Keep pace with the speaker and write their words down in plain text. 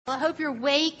Well, I hope you're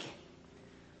awake.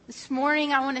 This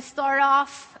morning, I want to start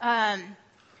off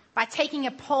by taking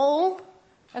a poll.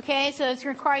 Okay, so it's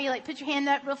going to require you put your hand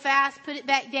up real fast, put it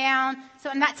back down. So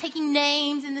I'm not taking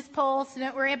names in this poll, so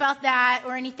don't worry about that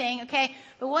or anything. Okay,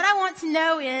 but what I want to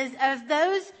know is, of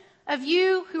those of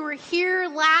you who were here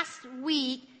last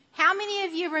week, how many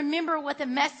of you remember what the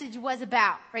message was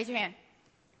about? Raise your hand.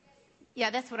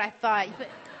 Yeah, that's what I thought. But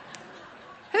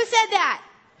who said that?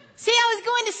 See, I was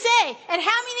going to say, and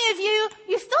how many of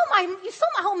you stole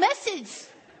my whole message?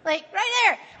 Right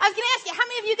there. I was going to ask you, how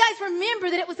many of you guys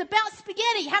remember that it was about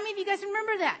spaghetti? How many of you guys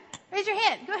remember that? Raise your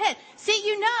hand. Go ahead. See,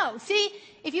 you know. See,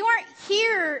 if you weren't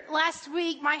here last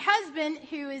week, my husband,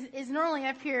 who is normally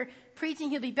up here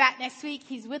preaching, he'll be back next week.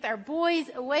 He's with our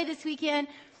boys away this weekend.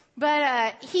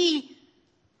 But he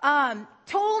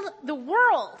told the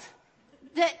world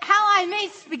that how I made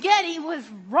spaghetti was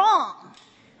wrong.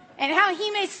 And how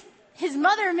his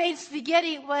mother made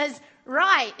spaghetti was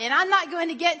right. And I'm not going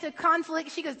to get into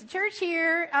conflict. She goes to church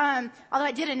here. Although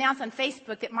I did announce on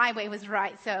Facebook that my way was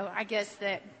right. So I guess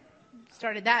that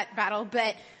started that battle.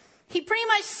 But he pretty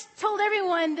much told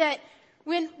everyone that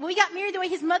when we got married, the way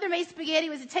his mother made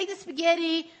spaghetti was to take the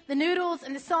spaghetti, the noodles,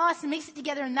 and the sauce and mix it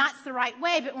together, and that's the right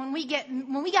way. But when we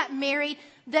got married,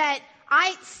 that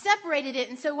I separated it.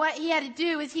 And so what he had to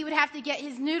do is he would have to get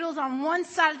his noodles on one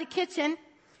side of the kitchen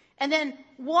and then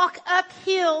walk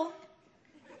uphill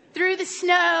through the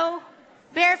snow,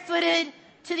 barefooted,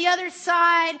 to the other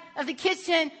side of the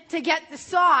kitchen to get the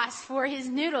sauce for his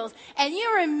noodles. And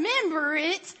you remember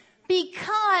it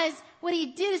because what he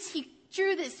did is he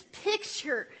drew this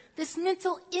picture, this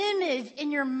mental image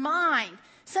in your mind,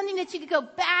 something that you could go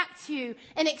back to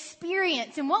and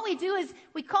experience. And what we do is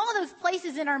we call those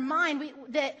places in our mind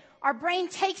that our brain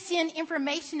takes in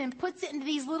information and puts it into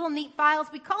these little neat files.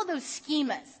 We call those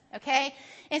schemas, okay?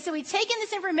 And so we take in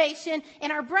this information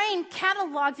and our brain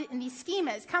catalogs it in these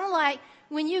schemas, kind of like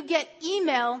when you get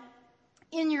email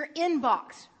in your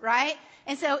inbox, right?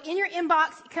 And so in your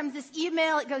inbox comes this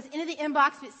email, it goes into the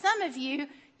inbox, but some of you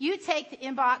take the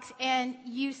inbox and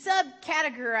you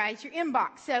subcategorize your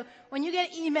inbox. So when you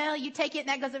get an email, you take it and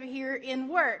that goes over here in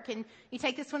work. And you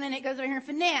take this one and it goes over here in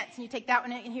finance. And you take that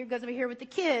one and here goes over here with the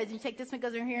kids. And you take this one and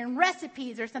goes over here in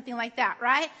recipes or something like that,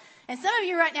 right? And some of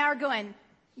you right now are going,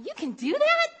 you can do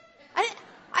that?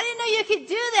 I didn't know you could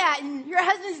do that. And your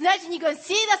husband's nudging you, go,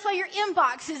 see, that's why your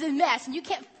inbox is a mess. And you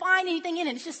can't find anything in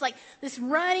it. It's just like this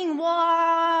running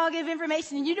log of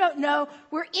information. And you don't know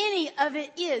where any of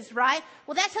it is, right?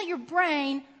 Well, that's how your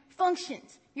brain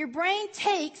functions. Your brain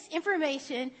takes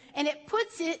information and it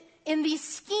puts it in these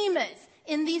schemas,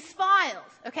 in these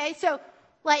files. Okay? So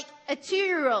like a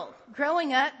 2-year-old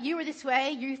growing up, you were this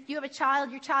way. You have a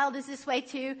child. Your child is this way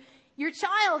too. Your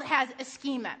child has a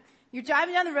schema. You're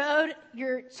driving down the road,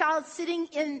 your child's sitting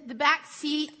in the back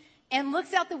seat and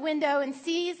looks out the window and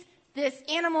sees this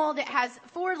animal that has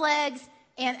 4 legs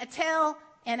and a tail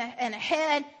and a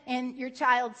head, and your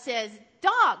child says,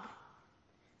 dog.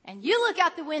 And you look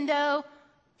out the window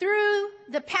through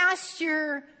the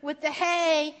pasture with the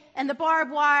hay and the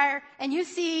barbed wire, and you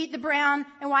see the brown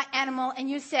and white animal, and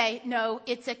you say, no,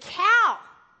 it's a cow.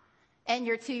 And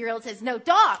your 2-year-old says, no,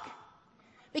 dog.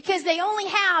 Because they only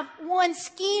have one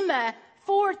schema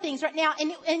for things right now.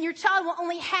 And your child will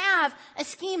only have a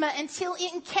schema until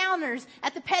it encounters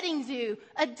at the petting zoo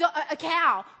a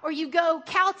cow. Or you go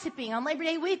cow tipping on Labor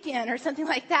Day weekend or something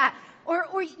like that. Or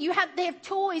they have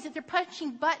toys that they're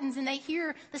punching buttons and they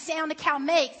hear the sound the cow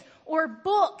makes. Or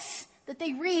books that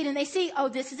they read and they see, oh,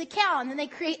 this is a cow. And then they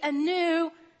create a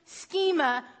new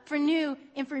schema for new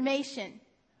information.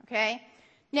 Okay?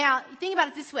 Now, think about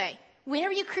it this way.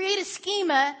 Whenever you create a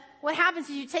schema, what happens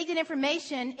is you take that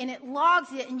information and it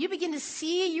logs it and you begin to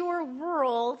see your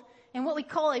world in what we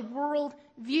call a world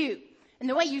view. And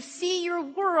the way you see your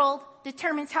world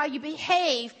determines how you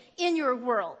behave in your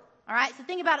world. All right? So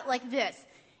think about it like this.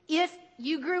 If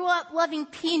you grew up loving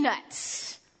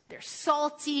peanuts, they're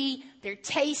salty, they're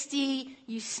tasty,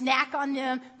 you snack on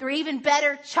them, they're even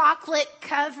better chocolate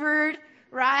covered,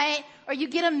 right? Or you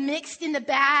get them mixed in the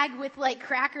bag with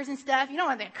crackers and stuff. You don't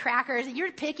want the crackers. You're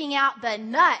picking out the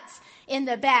nuts in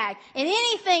the bag. And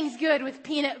anything's good with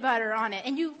peanut butter on it.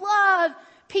 And you love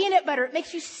peanut butter. It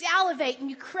makes you salivate and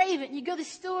you crave it. And you go to the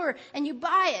store and you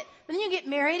buy it. But then you get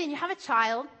married and you have a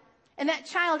child. And that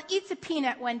child eats a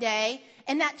peanut one day.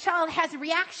 And that child has a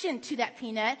reaction to that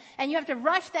peanut. And you have to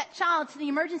rush that child to the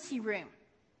emergency room.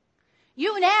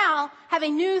 You now have a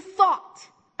new thought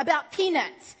about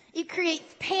peanuts. It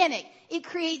creates panic. It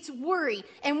creates worry.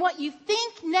 And what you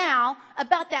think now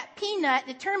about that peanut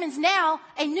determines now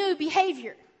a new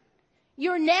behavior.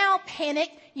 You're now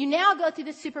panicked. You now go through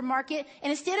the supermarket,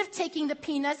 and instead of taking the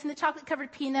peanuts and the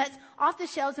chocolate-covered peanuts off the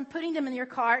shelves and putting them in your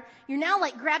cart, you're now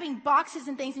like grabbing boxes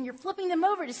and things, and you're flipping them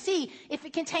over to see if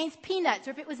it contains peanuts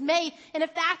or if it was made in a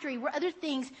factory where other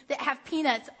things that have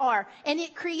peanuts are. And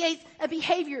it creates a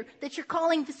behavior that you're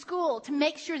calling the school to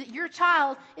make sure that your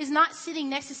child is not sitting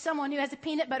next to someone who has a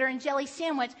peanut butter and jelly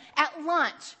sandwich at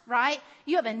lunch, right?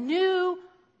 You have a new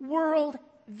world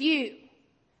view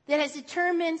that has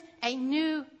determined a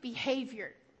new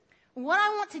behavior. What I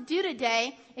want to do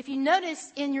today, if you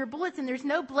notice in your bulletin, there's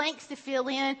no blanks to fill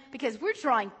in because we're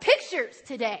drawing pictures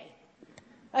today.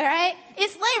 All right?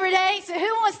 It's Labor Day, so who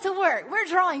wants to work? We're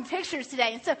drawing pictures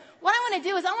today. And so what I want to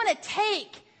do is I want to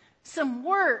take some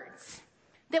words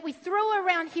that we throw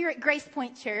around here at Grace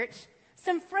Point Church,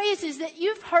 some phrases that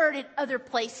you've heard at other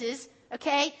places,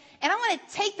 okay? And I want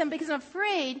to take them because I'm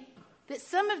afraid that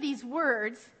some of these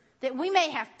words that we may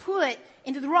have put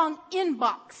into the wrong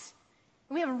inbox.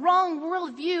 And we have a wrong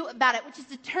worldview about it, which is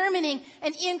determining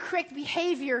an incorrect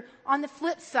behavior on the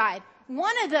flip side.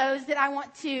 One of those that I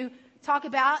want to talk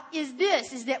about is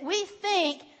this, is that we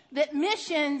think that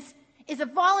missions is a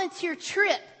volunteer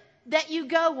trip that you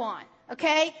go on,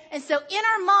 okay? And so in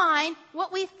our mind,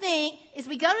 what we think is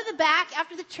we go to the back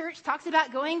after the church talks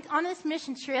about going on this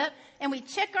mission trip, and we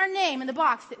check our name in the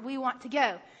box that we want to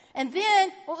go. And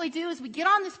then what we do is we get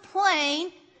on this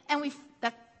plane, and it's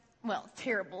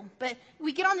terrible, but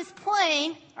we get on this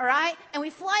plane, all right, and we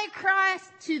fly across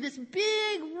to this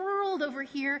big world over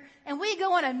here, and we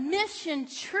go on a mission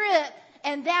trip,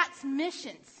 and that's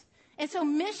missions. And so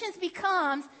missions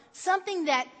becomes something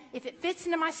that if it fits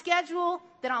into my schedule,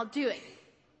 then I'll do it.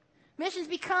 Missions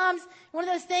becomes one of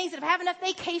those things that if I have enough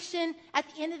vacation at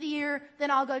the end of the year,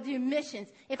 then I'll go do missions.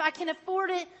 If I can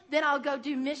afford it, then I'll go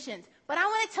do missions. But I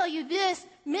want to tell you this,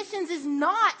 missions is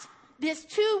not this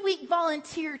 2-week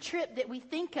volunteer trip that we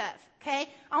think of, okay?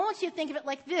 I want you to think of it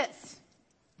like this.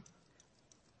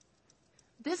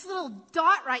 This little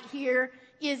dot right here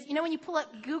is, you know when you pull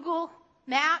up Google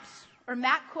Maps or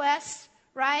MapQuest,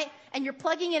 right? And you're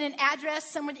plugging in an address,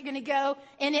 somewhere you're going to go,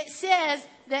 and it says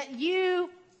that you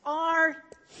are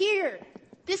here.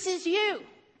 This is you.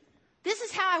 This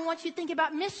is how I want you to think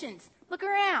about missions. Look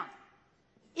around.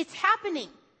 It's happening.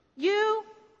 You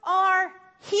are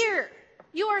here.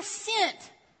 You are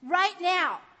sent right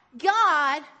now.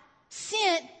 God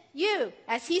sent you.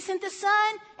 As He sent the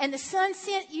Son and the Son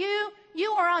sent you,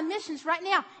 you are on missions right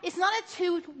now. It's not a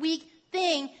 2-week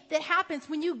thing that happens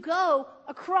when you go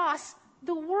across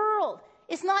the world.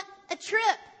 It's not a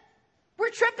trip.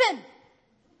 We're tripping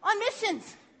on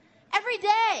missions every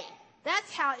day.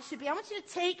 That's how it should be. I want you to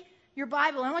take your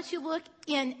Bible. I want you to look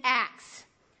in Acts.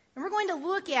 And we're going to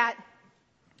look at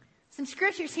some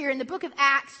scriptures here in the book of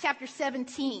Acts, chapter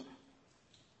 17.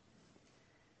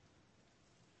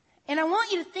 And I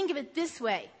want you to think of it this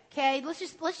way, okay? Let's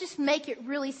just make it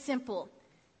really simple.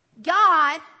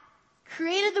 God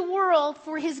created the world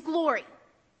for His glory.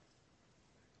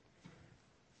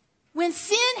 When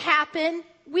sin happened,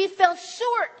 we fell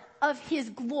short of His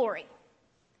glory.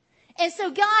 And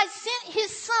so God sent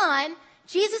His Son,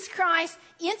 Jesus Christ,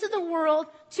 into the world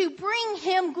to bring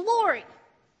Him glory.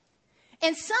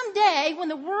 And someday, when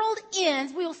the world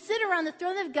ends, we will sit around the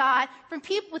throne of God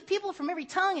with people from every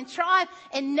tongue and tribe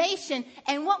and nation.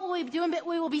 And what will we be doing? But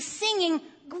we will be singing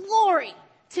glory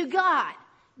to God.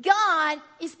 God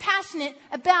is passionate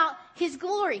about His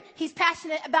glory. He's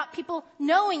passionate about people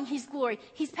knowing His glory.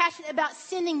 He's passionate about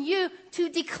sending you to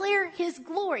declare His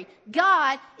glory.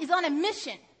 God is on a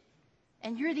mission,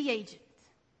 and you're the agent.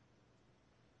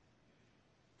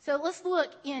 So let's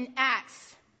look in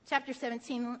Acts chapter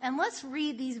 17, and let's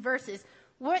read these verses.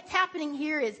 What's happening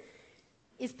here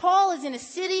is Paul is in a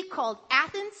city called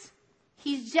Athens.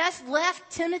 He's just left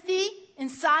Timothy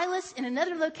and Silas in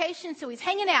another location, so he's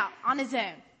hanging out on his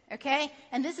own, okay?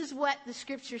 And this is what the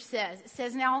scripture says. It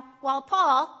says, now, while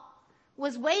Paul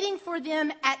was waiting for them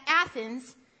at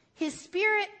Athens, his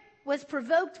spirit was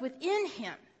provoked within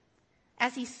him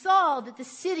as he saw that the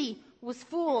city was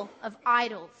full of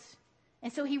idols.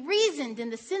 And so he reasoned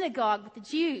in the synagogue with the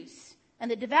Jews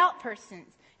and the devout persons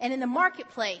and in the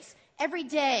marketplace every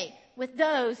day with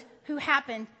those who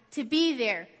happened to be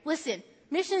there. Listen,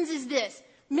 missions is this.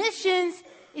 Missions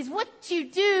is what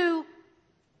you do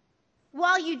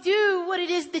while you do what it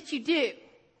is that you do.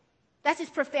 That's as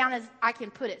profound as I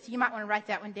can put it. So you might want to write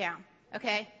that one down.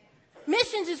 Okay?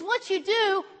 Missions is what you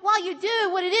do while you do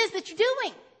what it is that you're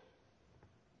doing.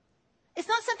 It's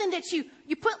not something that you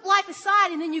put life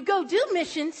aside and then you go do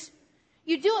missions.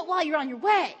 You do it while you're on your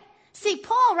way. See,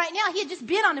 Paul right now, he had just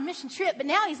been on a mission trip, but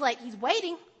now he's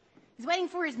waiting. He's waiting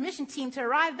for his mission team to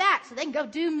arrive back so they can go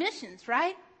do missions,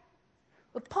 right?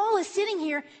 But Paul is sitting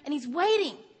here and he's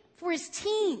waiting for his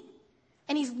team.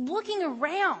 And he's looking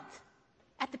around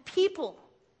at the people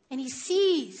and he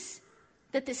sees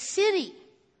that the city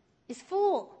is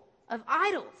full of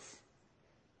idols.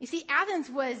 You see, Athens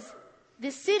was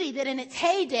this city that in its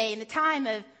heyday, in the time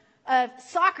of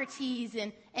Socrates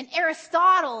and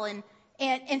Aristotle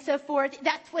and so forth,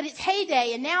 that's what its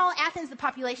heyday. And now Athens, the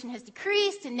population has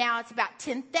decreased, and now it's about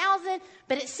 10,000.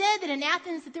 But it said that in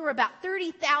Athens that there were about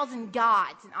 30,000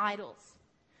 gods and idols.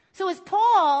 So as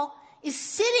Paul is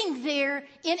sitting there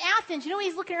in Athens, you know what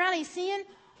he's looking around and he's seeing?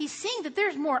 He's seeing that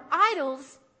there's more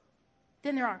idols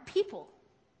than there are people.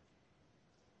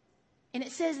 And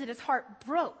it says that his heart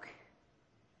broke,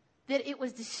 that it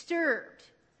was disturbed,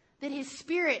 that his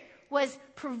spirit was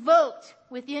provoked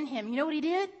within him. You know what he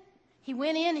did? He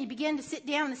went in and he began to sit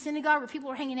down in the synagogue where people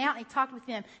were hanging out, and he talked with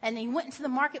them. And then he went into the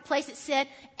marketplace, it said,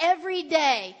 every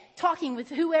day talking with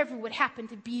whoever would happen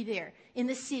to be there in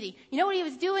the city. You know what he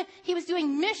was doing? He was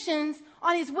doing missions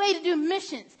on his way to do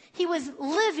missions. He was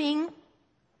living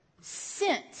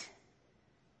sent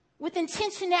with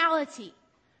intentionality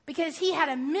because he had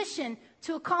a mission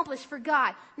to accomplish for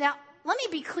God. Now, let me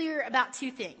be clear about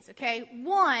two things, okay?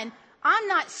 One, I'm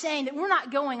not saying that we're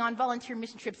not going on volunteer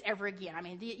mission trips ever again. I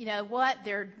mean, you know what?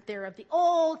 They're of the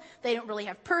old. They don't really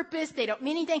have purpose. They don't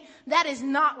mean anything. That is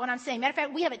not what I'm saying. Matter of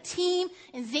fact, we have a team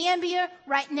in Zambia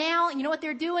right now, and you know what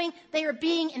they're doing? They are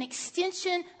being an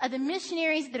extension of the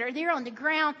missionaries that are there on the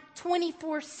ground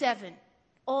 24/7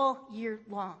 all year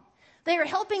long. They are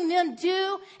helping them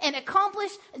do and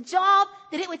accomplish a job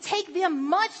that it would take them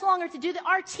much longer to do. That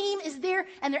our team is there,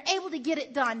 and they're able to get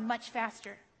it done much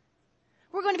faster.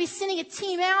 We're going to be sending a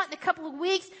team out in a couple of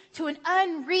weeks to an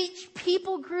unreached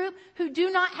people group who do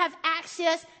not have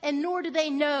access, and nor do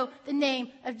they know the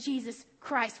name of Jesus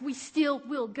Christ. We still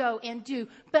will go and do.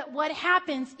 But what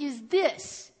happens is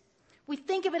this. We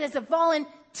think of it as a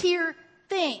volunteer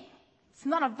thing. It's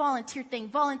not a volunteer thing.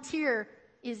 Volunteer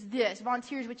is this.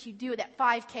 Volunteer is what you do at that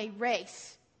 5K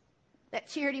race, that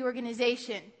charity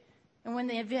organization. And when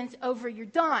the event's over, you're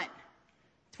done.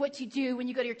 It's what you do when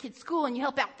you go to your kid's school and you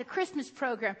help out with the Christmas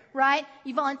program, right?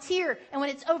 You volunteer, and when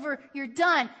it's over, you're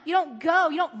done. You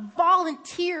don't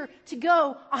volunteer to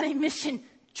go on a mission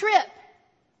trip.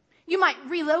 You might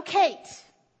relocate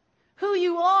who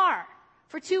you are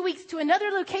for 2 weeks to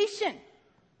another location.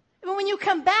 But when you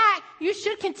come back, you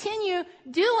should continue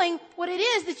doing what it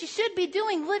is that you should be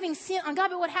doing, living sin on God.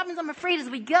 But what happens, I'm afraid, as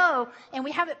we go and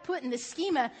we have it put in the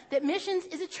schema that missions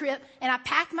is a trip, and I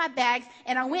packed my bags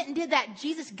and I went and did that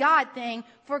Jesus God thing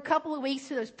for a couple of weeks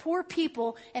to those poor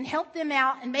people and helped them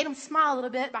out and made them smile a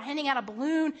little bit by handing out a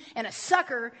balloon and a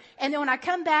sucker. And then when I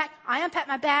come back, I unpack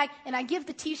my bag and I give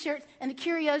the T-shirts and the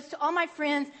curios to all my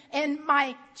friends and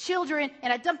my children,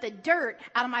 and I dump the dirt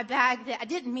out of my bag that I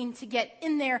didn't mean to get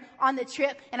in there on the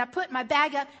trip, and I put my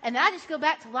bag up, and then I just go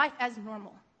back to life as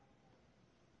normal.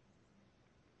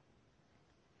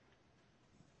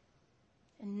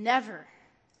 And never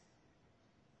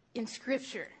in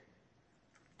Scripture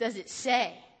does it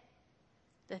say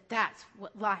that that's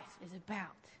what life is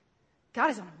about. God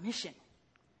is on a mission,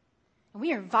 and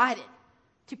we are invited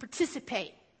to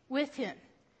participate with Him.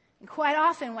 And quite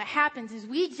often what happens is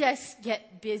we just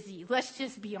get busy. Let's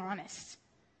just be honest.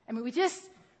 I mean, we just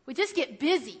get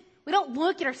busy. We don't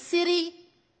look at our city,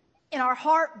 and our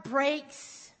heart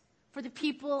breaks for the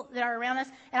people that are around us.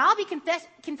 And I'll be confess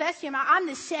to you, I'm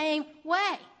the same way.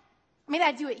 I mean,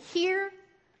 I do it here.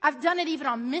 I've done it even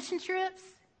on mission trips.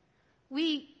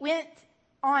 We went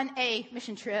on a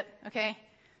mission trip, okay,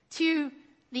 to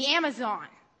the Amazon.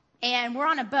 And we're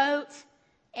on a boat,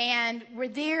 and we're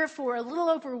there for a little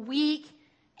over a week.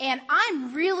 And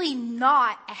I'm really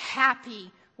not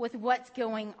happy with what's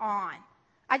going on.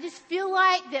 I just feel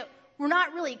like that we're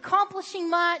not really accomplishing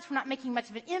much. We're not making much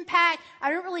of an impact.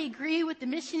 I don't really agree with the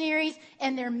missionaries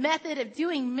and their method of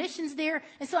doing missions there.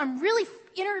 And so I'm really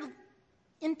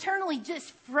internally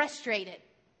just frustrated.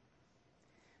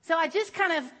 So I just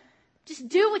kind of just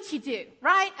do what you do,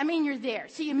 right? I mean, you're there.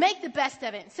 So you make the best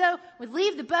of it. And so we'd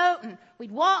leave the boat and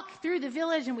we'd walk through the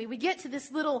village, and we would get to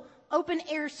this little open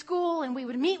air school, and we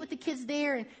would meet with the kids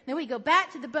there, and then we'd go back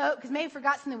to the boat because maybe we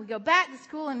forgot something. We'd go back to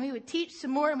school, and we would teach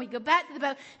some more, and we'd go back to the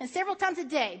boat, and several times a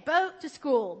day, boat to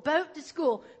school,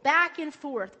 back and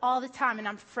forth all the time, and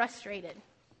I'm frustrated.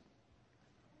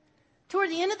 Toward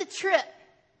the end of the trip,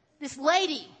 this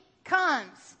lady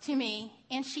comes to me,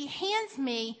 and she hands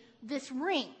me this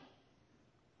ring.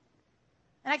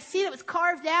 And I could see that it was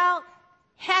carved out,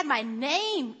 had my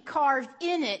name carved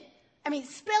in it. I mean,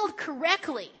 spelled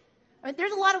correctly. I mean,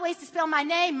 there's a lot of ways to spell my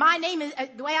name. My name is,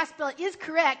 the way I spell it is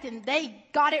correct, and they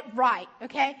got it right,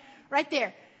 okay? Right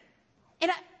there.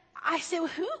 And I said, well,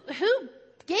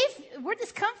 where'd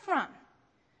this come from?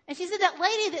 And she said, that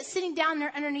lady that's sitting down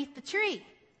there underneath the tree.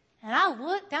 And I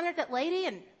looked down there at that lady,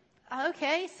 and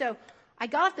okay, so I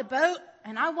got off the boat,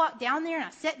 and I walked down there, and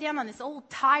I sat down on this old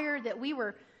tire that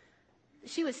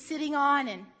she was sitting on,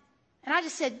 and I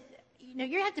just said, you know,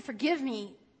 you're going to have to forgive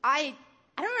me. I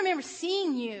don't remember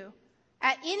seeing you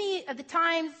at any of the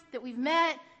times that we've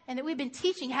met and that we've been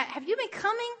teaching. Have you been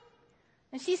coming?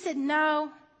 And she said,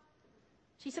 no.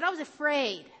 She said, I was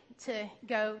afraid to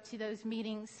go to those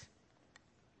meetings.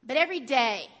 But every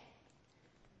day,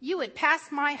 you would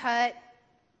pass my hut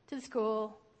to the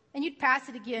school, and you'd pass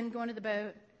it again going to the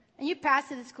boat, and you'd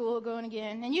pass it at school going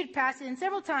again, and you'd pass it, and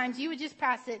several times you would just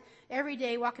pass it every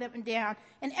day walking up and down.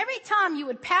 And every time you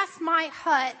would pass my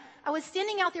hut, I was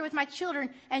standing out there with my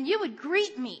children, and you would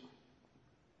greet me.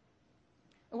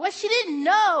 What she didn't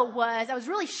know was I was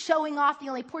really showing off the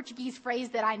only Portuguese phrase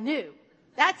that I knew.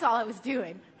 That's all I was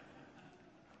doing.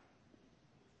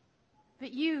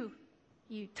 But you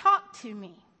talked to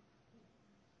me.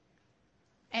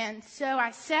 And so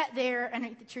I sat there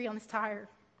underneath the tree on this tire.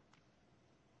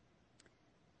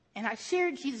 And I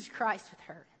shared Jesus Christ with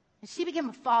her. And she became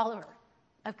a follower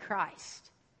of Christ.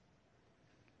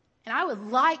 And I would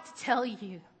like to tell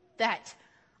you that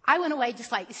I went away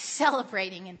just like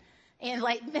celebrating and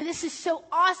like, man, this is so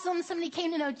awesome. Somebody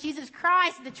came to know Jesus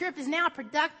Christ. The trip is now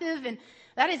productive. And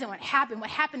that isn't what happened.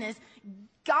 What happened is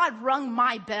God rung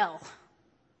my bell.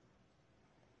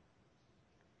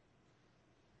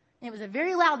 And it was a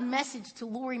very loud message to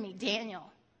Lori McDaniel.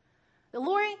 But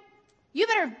Lori, you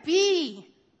better be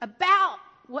about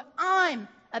what I'm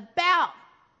about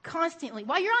constantly.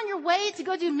 While you're on your way to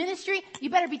go do ministry,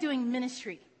 you better be doing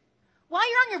ministry. While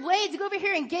you're on your way to go over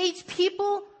here and engage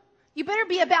people, you better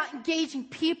be about engaging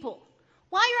people.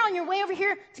 While you're on your way over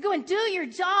here to go and do your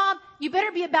job, you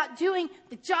better be about doing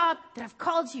the job that I've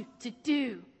called you to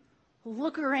do.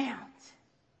 Look around.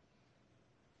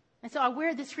 And so I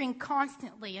wear this ring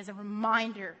constantly as a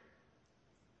reminder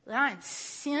that I am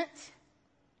sent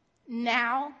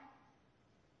now,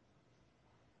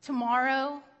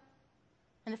 tomorrow,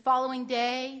 and the following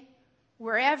day,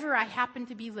 wherever I happen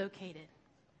to be located.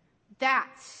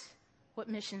 That's what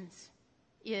missions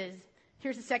is.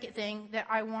 Here's the second thing that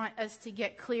I want us to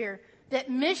get clear.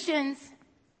 That missions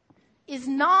is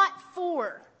not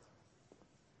for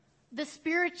the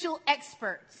spiritual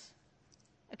experts.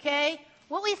 Okay?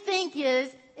 What we think is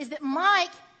that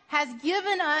Mike has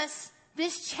given us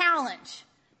this challenge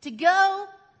to go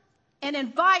and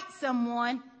invite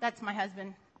someone. That's my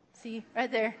husband. See,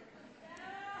 right there.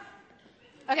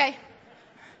 Okay.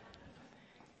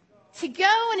 To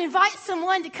go and invite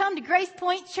someone to come to Grace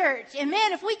Point Church. And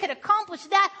man, if we could accomplish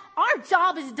that, our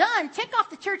job is done. Check off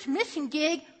the church mission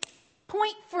gig.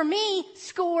 Point for me,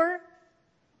 score.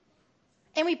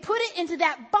 And we put it into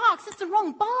that box. It's the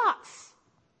wrong box.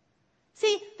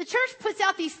 See, the church puts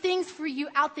out these things for you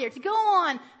out there to go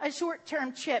on a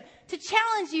short-term trip, to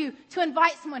challenge you to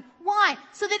invite someone. Why?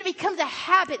 So that it becomes a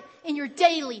habit in your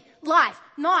daily life,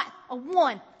 not a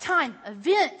one-time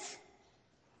event.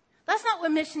 That's not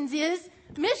what missions is.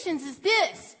 Missions is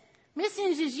this.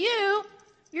 Missions is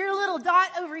you're a little dot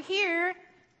over here,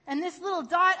 and this little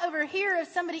dot over here of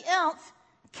somebody else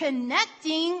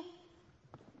connecting.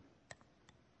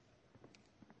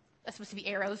 That's supposed to be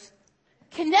arrows.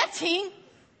 Connecting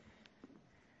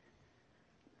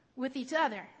with each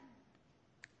other.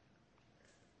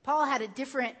 Paul had a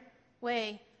different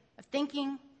way of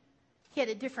thinking. He had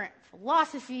a different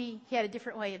philosophy. He had a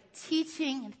different way of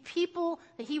teaching. And people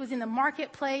that he was in the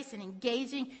marketplace and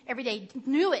engaging every day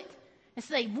knew it. And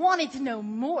so they wanted to know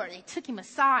more. They took him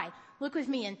aside. Look with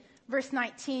me in verse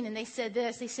 19. And they said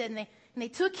this. They said, and they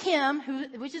took him,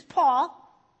 which is Paul,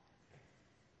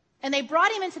 and they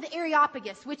brought him into the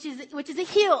Areopagus, which is a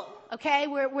hill, okay,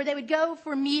 where they would go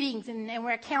for meetings and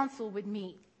where a council would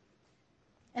meet.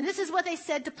 And this is what they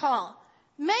said to Paul.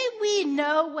 May we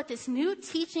know what this new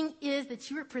teaching is that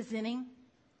you are presenting?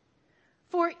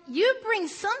 For you bring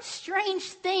some strange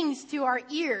things to our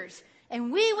ears,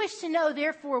 and we wish to know,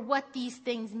 therefore, what these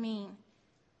things mean.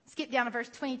 Skip down to verse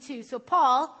 22. So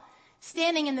Paul,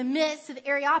 standing in the midst of the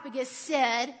Areopagus,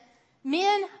 said,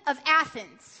 Men of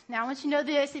Athens. Now, I want you to know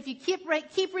this. If you keep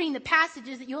reading the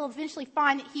passages, that you'll eventually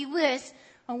find that he lists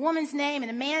a woman's name and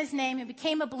a man's name and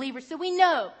became a believer. So we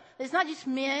know that it's not just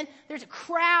men. There's a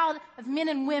crowd of men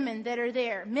and women that are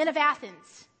there. Men of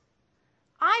Athens.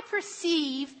 I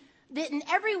perceive that in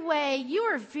every way you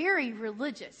are very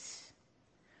religious.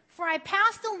 For I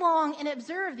passed along and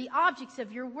observed the objects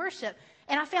of your worship,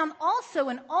 And I found also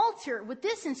an altar with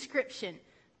this inscription,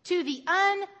 to the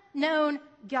unknown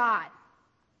God.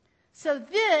 So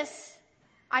this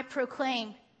I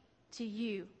proclaim to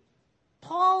you.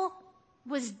 Paul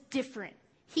was different.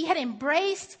 He had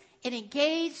embraced and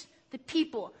engaged the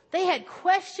people. They had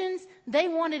questions they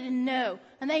wanted to know.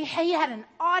 And he had an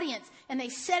audience, and they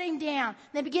set him down.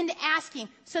 They began to ask him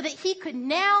so that he could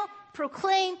now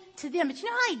proclaim to them. But you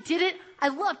know how he did it? I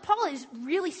love, Paul is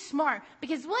really smart,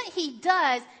 because what he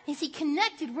does is he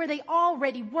connected where they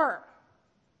already were.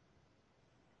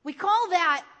 We call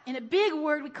that, in a big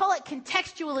word, we call it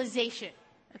contextualization.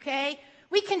 Okay?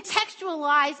 We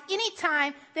contextualize any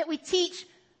time that we teach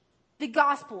the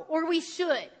gospel, or we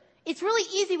should. It's really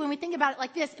easy when we think about it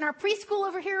like this. In our preschool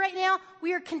over here right now,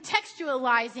 we are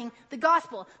contextualizing the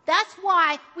gospel. That's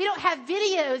why we don't have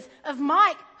videos of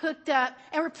Mike hooked up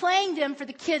and we're playing them for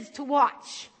the kids to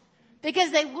watch,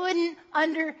 because they wouldn't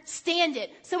understand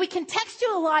it. So we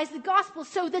contextualize the gospel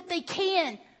so that they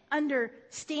can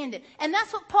understand it. And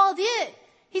that's what Paul did.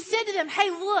 He said to them,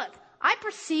 hey, look, I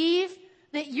perceive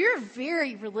that you're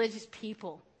very religious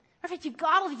people. In fact, you've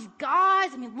got all these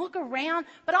gods. I mean, look around.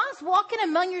 But I was walking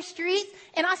among your streets,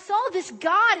 and I saw this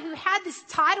God who had this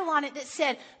title on it that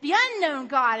said, the unknown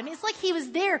God. I mean, it's like he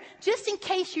was there just in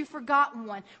case you forgot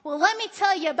one. Well, let me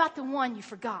tell you about the one you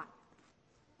forgot.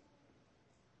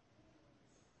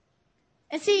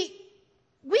 And see,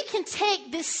 we can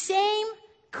take this same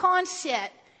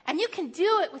concept, and you can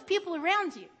do it with people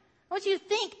around you. I want you to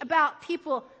think about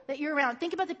people that you're around.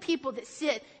 Think about the people that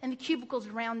sit in the cubicles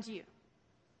around you.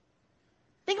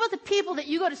 Think about the people that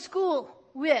you go to school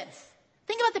with.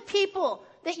 Think about the people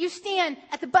that you stand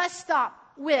at the bus stop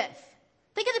with.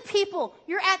 Think of the people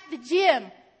you're at the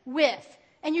gym with.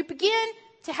 And you begin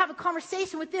to have a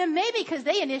conversation with them, maybe because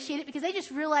they initiate it, because they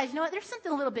just realize, you know what, there's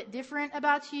something a little bit different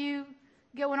about you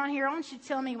going on here. I want you to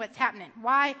tell me what's happening.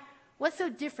 Why? What's so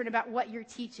different about what you're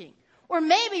teaching? Or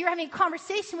maybe you're having a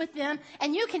conversation with them,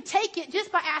 and you can take it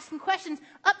just by asking questions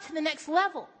up to the next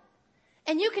level.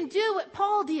 And you can do what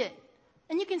Paul did.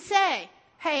 And you can say,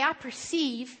 hey, I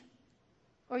perceive,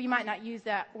 or you might not use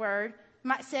that word. You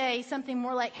might say something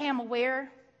more like, hey, I'm aware.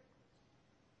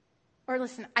 Or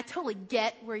listen, I totally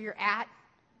get where you're at.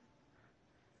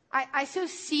 I so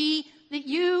see that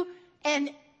you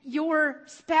and your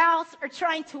spouse are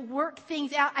trying to work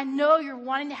things out. I know you're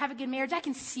wanting to have a good marriage. I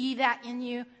can see that in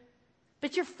you.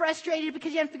 But you're frustrated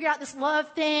because you haven't figured out this love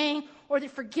thing or the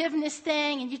forgiveness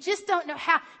thing, and you just don't know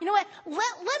how. You know what?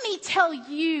 Let me tell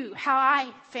you how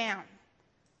I found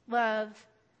love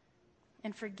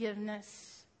and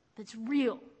forgiveness that's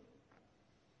real.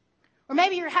 Or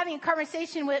maybe you're having a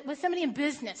conversation with somebody in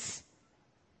business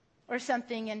or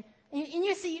something, and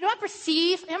you see, you know, I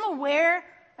perceive, I'm aware.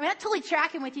 I mean, I'm totally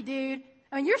tracking with you, dude.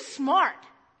 I mean, you're smart.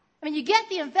 I mean, you get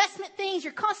the investment things.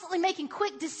 You're constantly making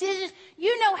quick decisions.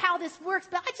 You know how this works,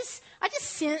 but I just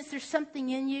sense there's something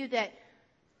in you that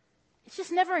it's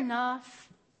just never enough.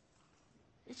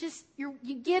 It's just, you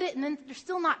get it, and then there's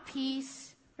still not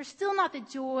peace. There's still not the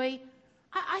joy.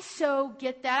 I so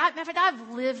get that. In fact,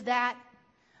 I've lived that.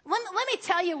 Let me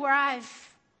tell you where I've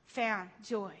found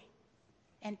joy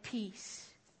and peace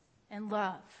and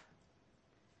love.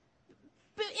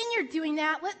 But in your doing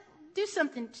that, do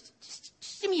something,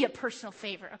 just do me a personal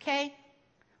favor, okay?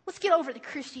 Let's get over the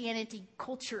Christianity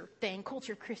culture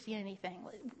Christianity thing.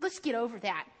 Let's get over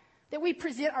that we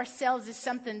present ourselves as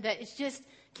something that is just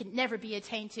can never be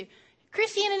attained to.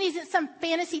 Christianity isn't some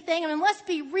fantasy thing. I mean, let's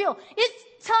be real.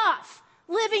 It's tough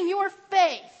living your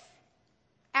faith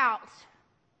out,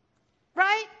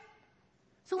 right?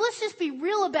 So let's just be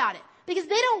real about it, because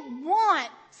they don't want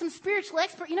some spiritual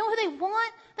expert. You know who they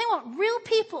want? They want real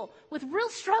people with real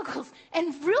struggles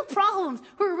and real problems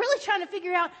who are really trying to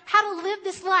figure out how to live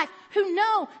this life, who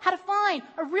know how to find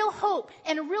a real hope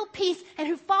and a real peace, and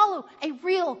who follow a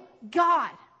real God.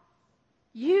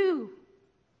 You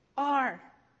are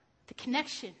the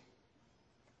connection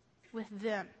with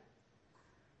them.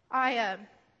 I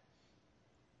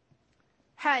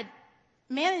had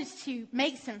managed to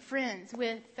make some friends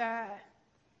with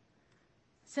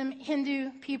some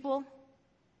Hindu people,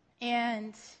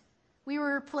 and we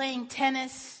were playing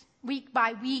tennis week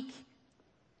by week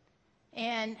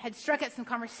and had struck up some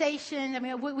conversation. I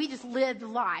mean, we just lived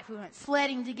life. We went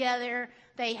sledding together.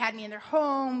 They had me in their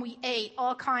home. We ate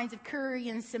all kinds of curry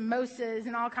and samosas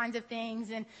and all kinds of things,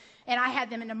 and I had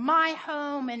them into my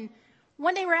home. And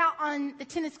one day we're out on the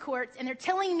tennis courts, and they're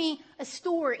telling me a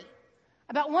story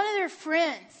about one of their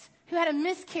friends who had a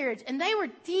miscarriage, and they were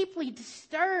deeply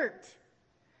disturbed.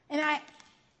 And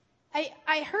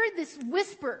I heard this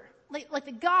whisper, like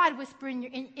the God whisper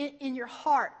in your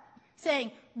heart,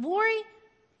 saying, Lori,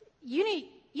 you need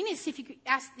to see if you could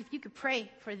ask if you could pray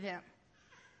for them.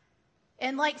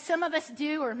 And like some of us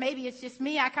do, or maybe it's just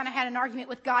me, I kind of had an argument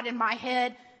with God in my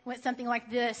head, went something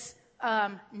like this,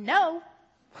 no.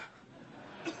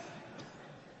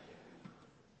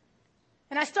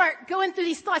 And I start going through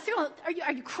these thoughts.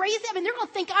 Are you crazy? I mean, they're going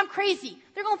to think I'm crazy.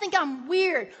 They're going to think I'm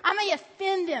weird. I may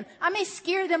offend them. I may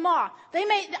scare them off. They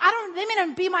may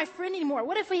not be my friend anymore.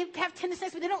 What if we have 10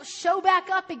 seconds, but they don't show back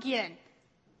up again?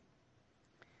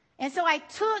 And so I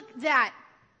took that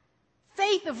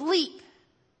faith of leap.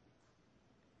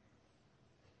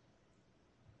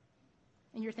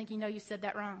 And you're thinking, no, you said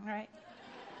that wrong, right?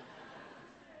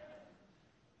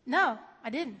 No, I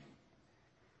didn't.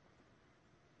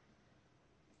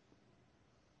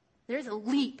 There's a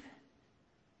leap.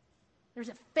 There's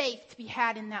a faith to be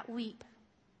had in that leap.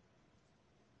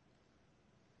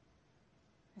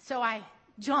 And so I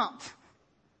jumped.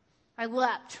 I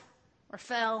leapt or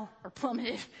fell or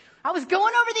plummeted. I was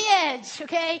going over the edge,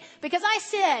 okay? Because I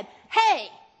said, hey,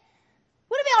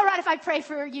 would it be all right if I pray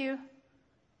for you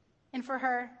and for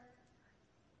her?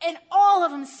 And all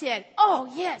of them said, oh,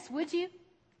 yes, would you?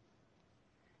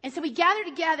 And so we gathered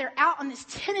together out on this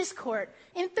tennis court.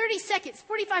 In 30 seconds,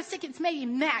 45 seconds maybe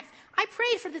max, I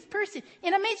prayed for this person.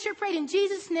 And I made sure I prayed in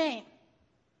Jesus' name.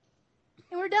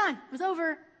 And we're done. It was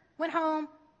over. Went home.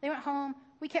 They went home.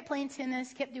 We kept playing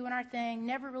tennis, kept doing our thing.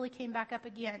 Never really came back up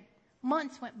again.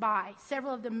 Months went by.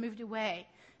 Several of them moved away.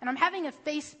 And I'm having a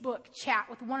Facebook chat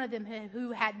with one of them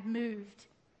who had moved.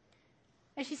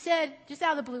 And she said, just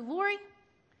out of the blue, Lori,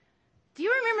 do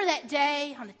you remember that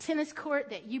day on the tennis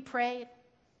court that you prayed?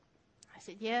 I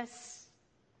said, yes,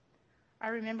 I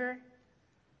remember.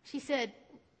 She said,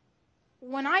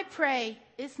 when I pray,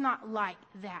 it's not like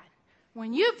that.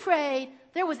 When you prayed,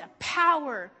 there was a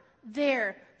power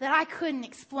there that I couldn't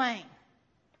explain.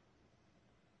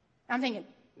 I'm thinking,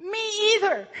 me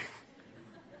either.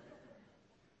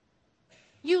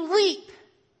 You leap.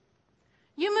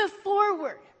 You move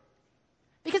forward.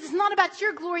 Because it's not about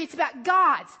your glory, it's about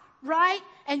God's. Right?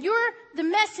 And you're the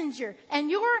messenger, and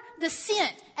you're the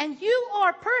sent, and you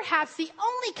are perhaps the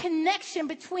only connection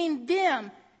between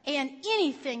them and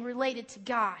anything related to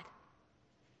God.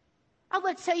 I'd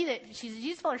like to tell you that she's a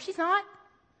Jesus follower. She's not.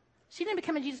 She didn't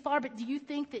become a Jesus follower, but do you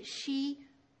think that she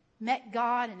met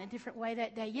God in a different way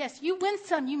that day? Yes, you win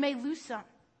some, you may lose some.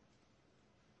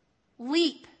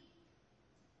 Leap.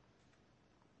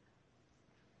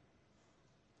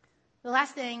 The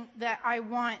last thing that I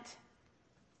want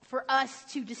for us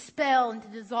to dispel and to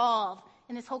dissolve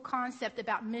in this whole concept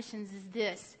about missions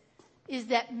is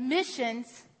that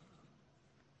missions,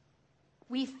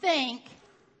 we think,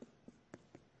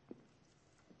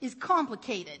 is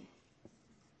complicated.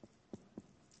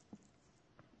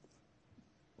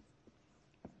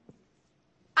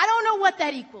 I don't know what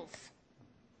that equals.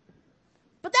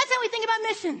 But that's how we think about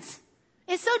missions.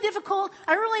 It's so difficult.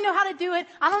 I don't really know how to do it.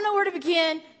 I don't know where to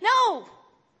begin. No,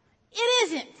 it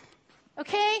isn't.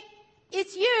 Okay?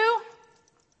 It's you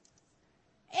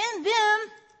and them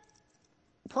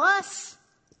plus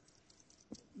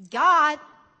God.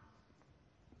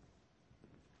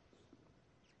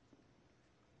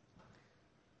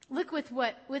 Look with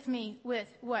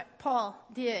what Paul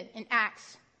did in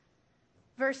Acts.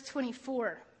 Verse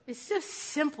 24. It's so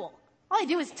simple. All I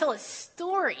do is tell a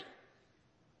story.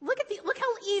 Look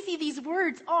how easy these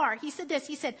words are. He said this.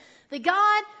 He said, the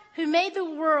God who made the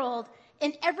world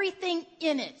and everything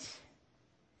in it,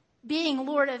 being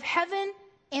Lord of heaven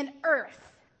and earth,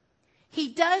 he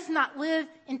does not live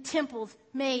in temples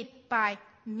made by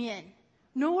men,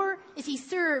 nor is he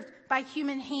served by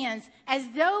human hands as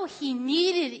though he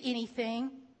needed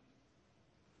anything,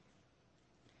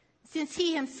 since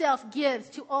he himself gives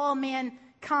to all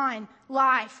mankind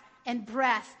life and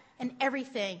breath and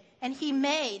everything. And he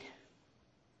made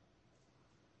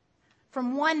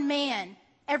from one man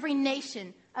every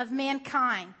nation of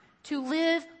mankind to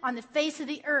live on the face of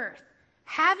the earth,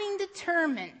 having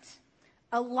determined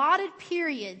allotted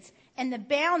periods and the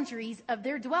boundaries of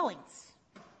their dwellings,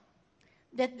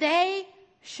 that they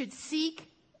should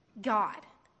seek God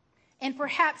and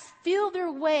perhaps feel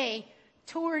their way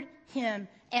toward him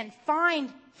and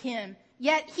find him.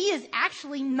 Yet he is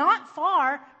actually not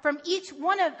far from each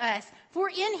one of us. For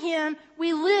in him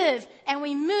we live and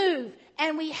we move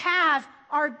and we have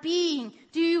our being.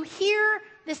 Do you hear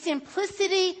the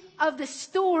simplicity of the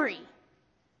story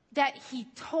that he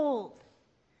told?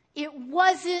 It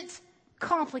wasn't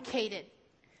complicated.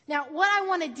 Now, what I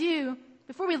want to do,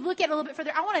 before we look at it a little bit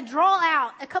further, I want to draw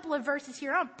out a couple of verses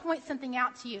here. I want to point something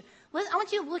out to you. I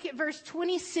want you to look at verse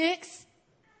 26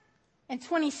 and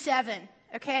 27,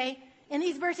 okay? In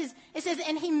these verses, it says,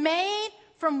 and he made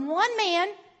from one man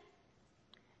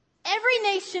every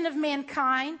nation of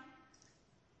mankind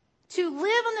to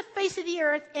live on the face of the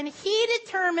earth, and he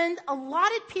determined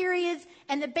allotted periods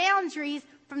and the boundaries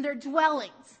from their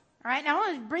dwellings. All right, now I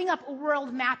want to bring up a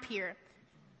world map here.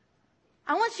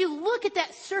 I want you to look at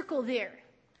that circle there.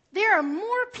 There are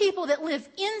more people that live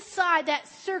inside that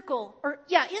circle,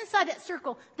 inside that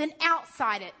circle than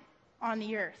outside it on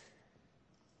the earth.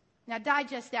 Now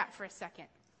digest that for a second.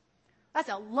 That's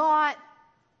a lot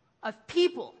of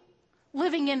people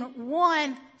living in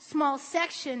one small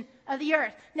section of the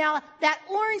earth. Now, that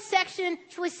orange section,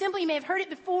 it's really simple. You may have heard it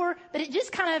before, but it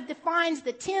just kind of defines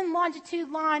the 10 longitude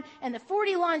line and the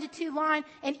 40 longitude line.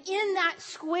 And in that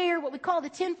square, what we call the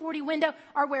 1040 window,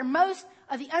 are where most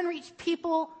of the unreached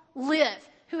people live,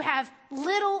 who have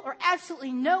little or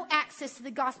absolutely no access to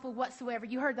the gospel whatsoever.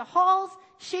 You heard the Halls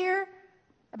share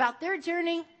about their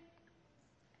journey.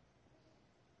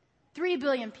 3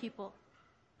 billion people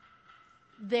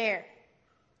there.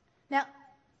 Now,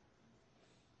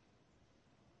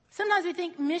 sometimes we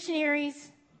think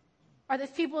missionaries are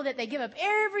those people that they give up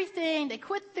everything, they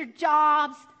quit their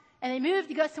jobs, and they move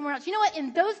to go somewhere else. You know what?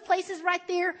 In those places right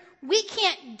there, we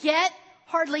can't get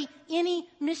hardly any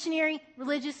missionary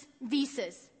religious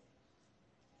visas.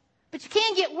 But you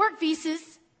can get work visas.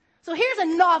 So here's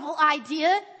a novel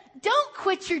idea. Don't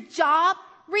quit your job.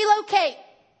 Relocate.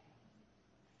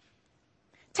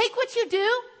 Take what you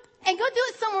do and go do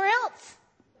it somewhere else.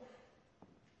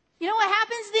 You know what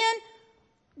happens then?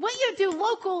 What you do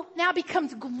local now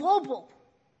becomes global.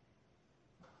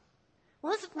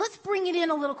 Well, let's bring it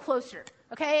in a little closer,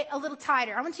 okay? A little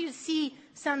tighter. I want you to see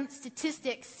some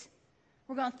statistics.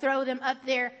 We're going to throw them up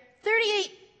there.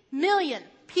 38 million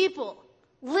people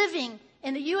living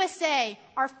in the USA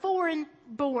are foreign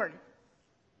born.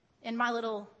 And my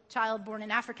little child born in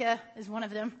Africa is one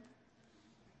of them.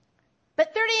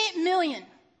 But 38 million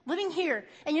living here.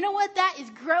 And you know what? That is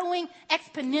growing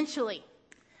exponentially.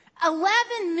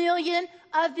 11 million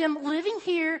of them living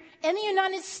here in the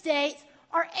United States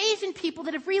are Asian people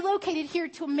that have relocated here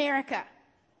to America.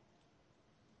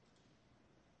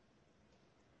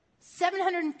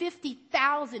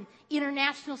 750,000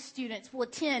 international students will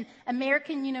attend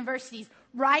American universities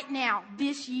right now,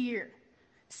 this year.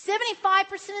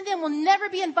 75% of them will never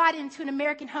be invited into an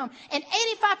American home. And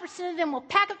 85% of them will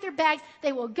pack up their bags.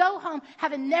 They will go home,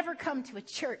 having never come to a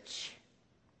church.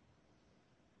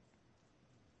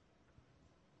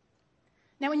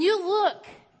 Now, when you look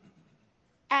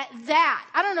at that,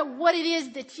 I don't know what it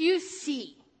is that you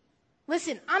see.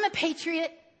 Listen, I'm a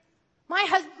patriot.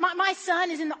 My son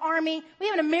is in the Army. We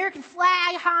have an American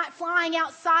flag flying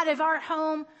outside of our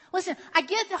home. Listen, I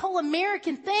get the whole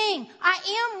American thing.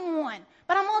 I am one.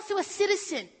 But I'm also a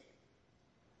citizen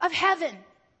of heaven.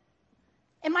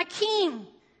 And my king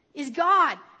is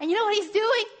God. And you know what he's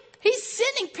doing? He's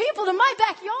sending people to my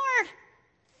backyard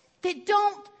that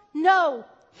don't know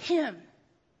him.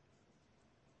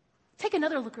 Take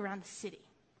another look around the city.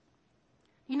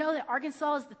 You know that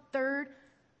Arkansas is the third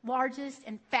largest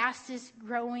and fastest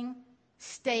growing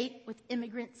state with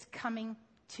immigrants coming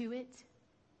to it.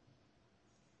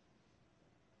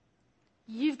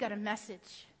 You've got a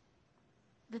message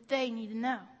that they need to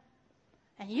know.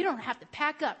 And you don't have to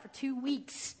pack up for 2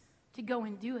 weeks to go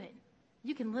and do it.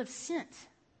 You can live sent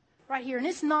right here. And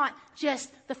it's not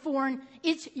just the foreign,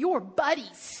 it's your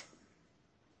buddies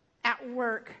at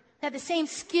work. They have the same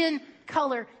skin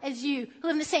color as you, who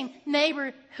live in the same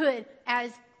neighborhood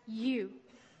as you.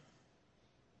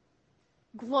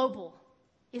 Global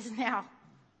is now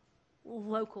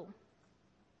local.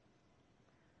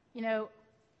 You know,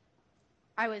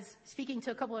 I was speaking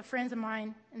to a couple of friends of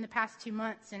mine in the past 2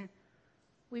 months, and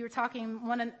we were talking.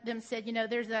 One of them said, you know,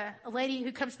 there's a lady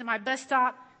who comes to my bus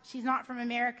stop. She's not from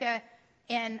America.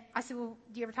 And I said, well,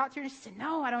 do you ever talk to her? And she said,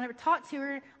 no, I don't ever talk to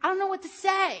her. I don't know what to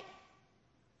say.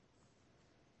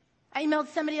 I emailed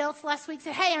somebody else last week,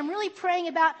 said, hey, I'm really praying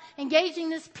about engaging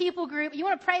this people group. You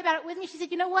want to pray about it with me? She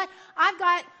said, you know what? I've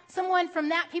got someone from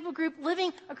that people group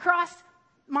living across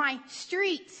my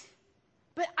street.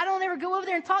 But I don't ever go over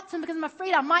there and talk to them because I'm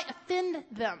afraid I might offend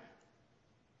them.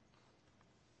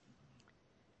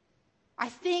 I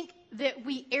think that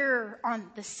we err on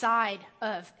the side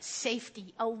of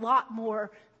safety a lot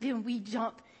more than we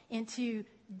jump into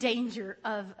danger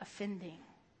of offending.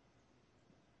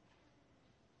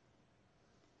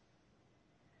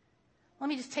 Let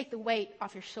me just take the weight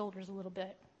off your shoulders a little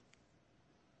bit.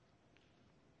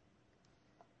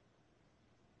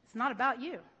 It's not about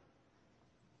you.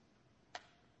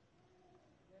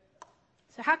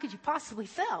 So how could you possibly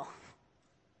fail?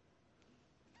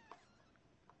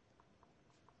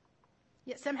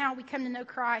 Yet somehow we come to know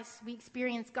Christ, we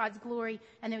experience God's glory,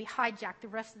 and then we hijack the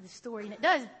rest of the story. And it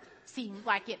does seem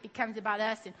like it becomes about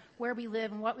us and where we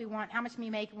live and what we want, how much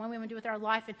we make, and what we want to do with our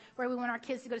life, and where we want our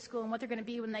kids to go to school and what they're going to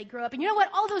be when they grow up. And you know what?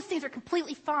 All those things are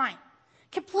completely fine.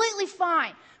 Completely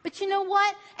fine. But you know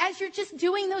what? As you're just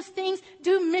doing those things,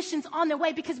 do missions on the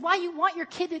way. Because while you want your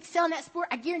kid to excel in that sport,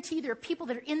 I guarantee you there are people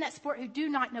that are in that sport who do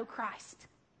not know Christ.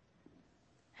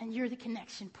 And you're the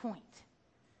connection point.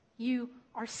 You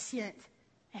are sent.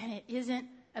 And it isn't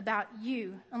about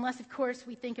you. Unless, of course,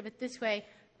 we think of it this way.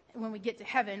 When we get to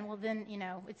heaven, well, then,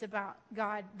 it's about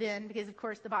God then. Because, of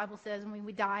course, the Bible says when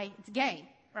we die, it's gain.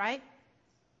 Right?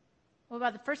 What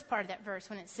about the first part of that verse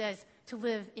when it says to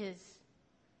live is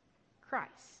Christ?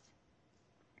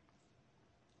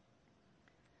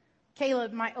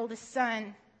 Caleb, my oldest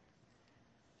son,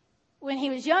 when he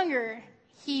was younger,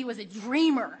 he was a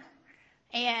dreamer.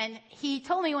 And he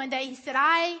told me one day, he said,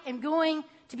 I am going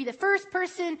to be the first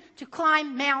person to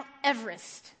climb Mount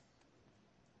Everest.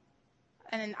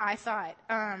 And then I thought,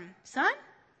 son,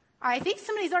 I think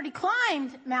somebody's already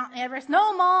climbed Mount Everest.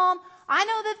 No, Mom, I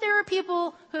know that there are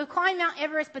people who have climbed Mount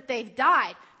Everest, but they've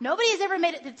died. Nobody has ever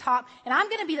made it to the top, and I'm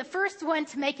going to be the first one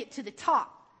to make it to the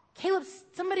top. Caleb,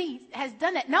 somebody has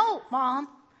done that. No, Mom.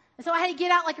 And so I had to get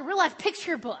out like a real-life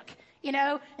picture book,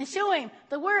 and show him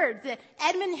the words that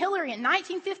Edmund Hillary in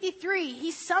 1953,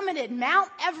 he summited Mount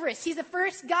Everest. He's the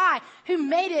first guy who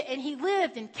made it, and he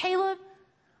lived. And Caleb,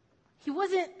 he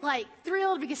wasn't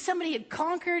thrilled because somebody had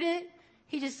conquered it.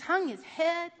 He just hung his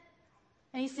head,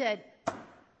 and he said,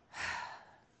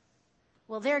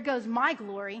 well, there goes my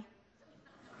glory.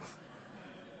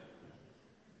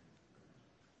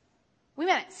 We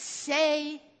might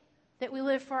say that we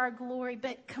live for our glory,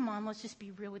 but come on, let's just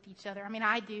be real with each other. I mean,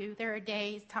 I do. There are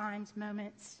days, times,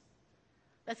 moments.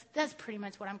 That's pretty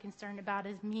much what I'm concerned about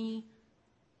is me.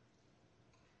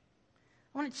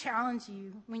 I want to challenge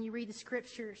you when you read the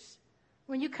scriptures.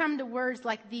 When you come to words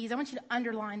like these, I want you to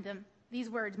underline them. These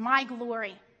words, my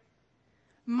glory,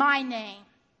 my name,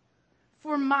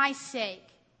 for my sake,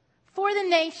 for the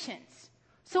nations,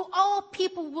 so all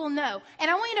people will know. And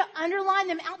I want you to underline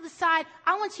them out the side.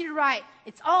 I want you to write,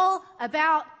 it's all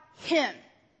about him.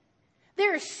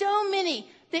 There are so many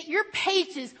that your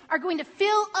pages are going to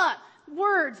fill up.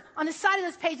 Words on the side of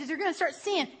those pages, you're going to start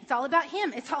seeing, it's all about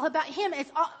him. It's all about him.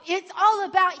 It's all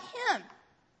about him.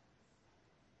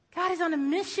 God is on a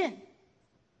mission.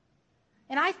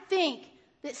 And I think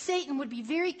that Satan would be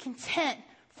very content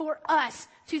for us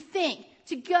to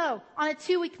go on a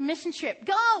 2-week mission trip.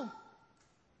 Go!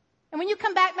 And when you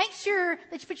come back, make sure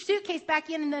that you put your suitcase back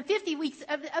in the 50 weeks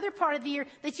of the other part of the year,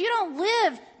 that you don't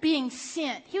live being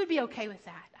sent. He would be okay with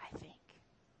that, I think.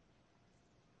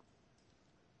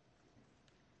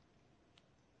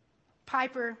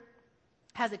 Piper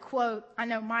has a quote. I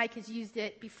know Mike has used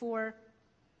it before.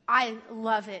 I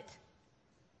love it.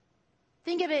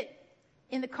 Think of it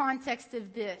in the context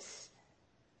of this.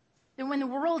 That when the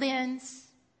world ends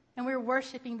and we're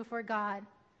worshiping before God,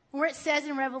 where it says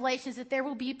in Revelations that there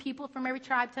will be people from every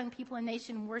tribe, tongue, people, and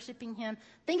nation worshiping him.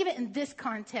 Think of it in this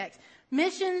context.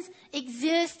 Missions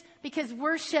exist because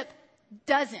worship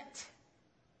doesn't.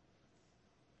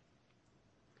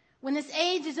 When this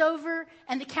age is over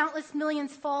and the countless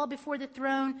millions fall before the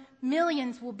throne,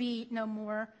 millions will be no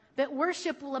more, but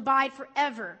worship will abide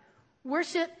forever.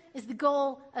 Worship is the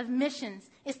goal of missions.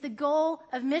 It's the goal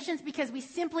of missions because we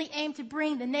simply aim to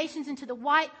bring the nations into the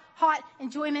white-hot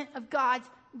enjoyment of God's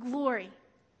glory.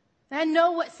 And I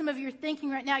know what some of you are thinking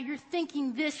right now. You're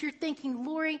thinking this. You're thinking,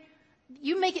 Lori,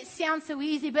 you make it sound so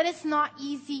easy, but it's not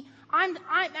easy. I'm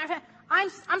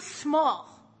small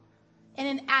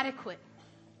and inadequate.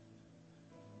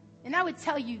 And I would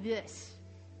tell you this.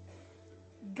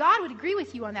 God would agree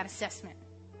with you on that assessment.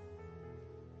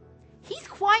 He's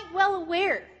quite well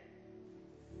aware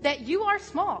that you are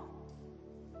small.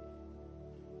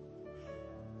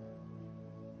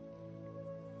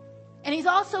 And he's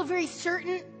also very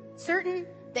certain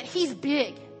that he's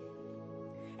big.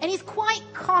 And he's quite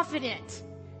confident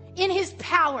in his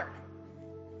power.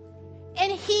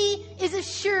 And he is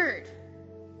assured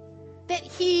that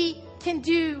he can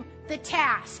do the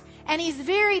task. And he's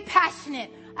very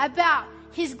passionate about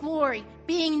his glory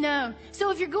being known. So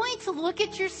if you're going to look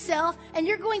at yourself and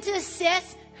you're going to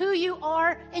assess who you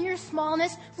are in your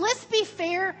smallness, let's be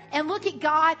fair and look at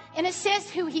God and assess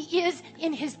who he is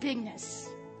in his bigness.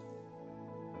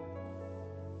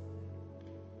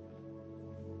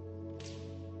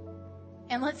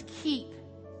 And let's keep,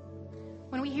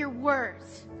 when we hear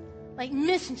words like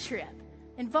mission trip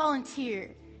and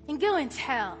volunteer and go and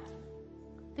tell,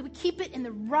 that we keep it in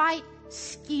the right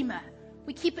schema.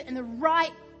 We keep it in the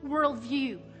right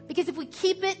worldview. Because if we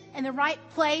keep it in the right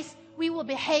place, we will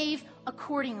behave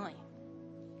accordingly.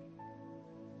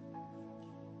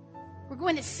 We're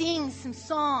going to sing some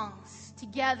songs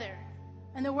together.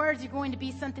 And the words are going to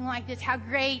be something like this: how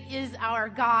great is our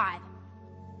God.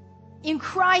 In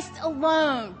Christ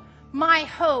alone, my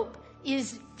hope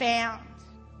is found.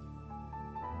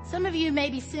 Some of you may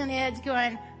be sitting on the edge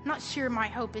going, I'm not sure my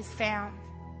hope is found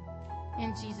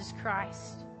in Jesus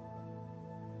Christ.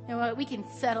 You know what? We can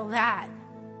settle that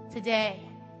today.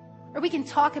 Or we can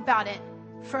talk about it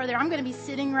further. I'm going to be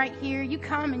sitting right here. You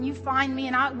come and you find me,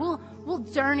 and we'll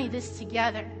journey this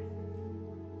together.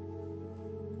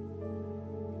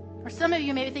 Or some of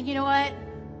you may think, you know what?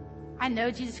 I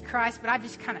know Jesus Christ, but I've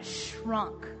just kind of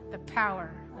shrunk the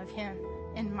power of him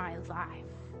in my life.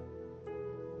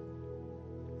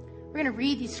 We're going to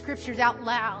read these scriptures out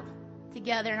loud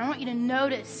together, and I want you to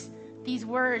notice these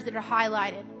words that are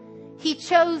highlighted. He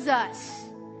chose us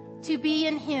to be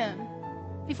in him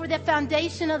before the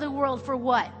foundation of the world for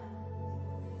what?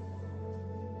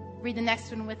 Read the next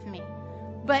one with me.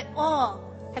 But all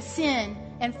have sinned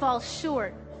and fall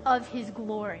short of his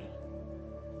glory.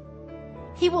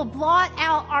 He will blot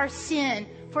out our sin.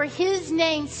 For his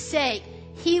name's sake,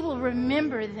 he will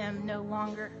remember them no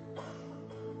longer.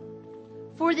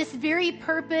 For this very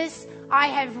purpose, I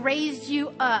have raised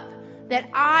you up, that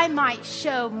I might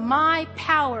show my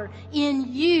power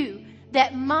in you,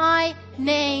 that my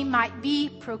name might be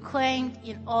proclaimed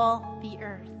in all the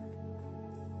earth.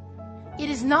 It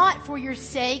is not for your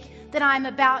sake that I am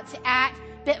about to act,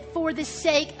 but for the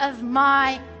sake of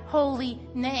my holy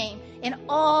name. And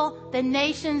all the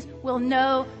nations will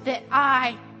know that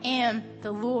I am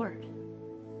the Lord.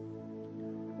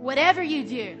 Whatever you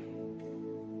do,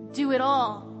 do it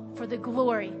all for the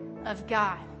glory of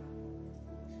God.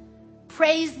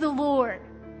 Praise the Lord,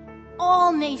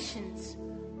 all nations.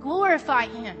 Glorify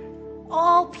him,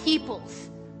 all peoples.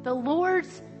 The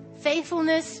Lord's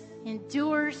faithfulness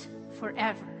endures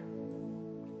forever.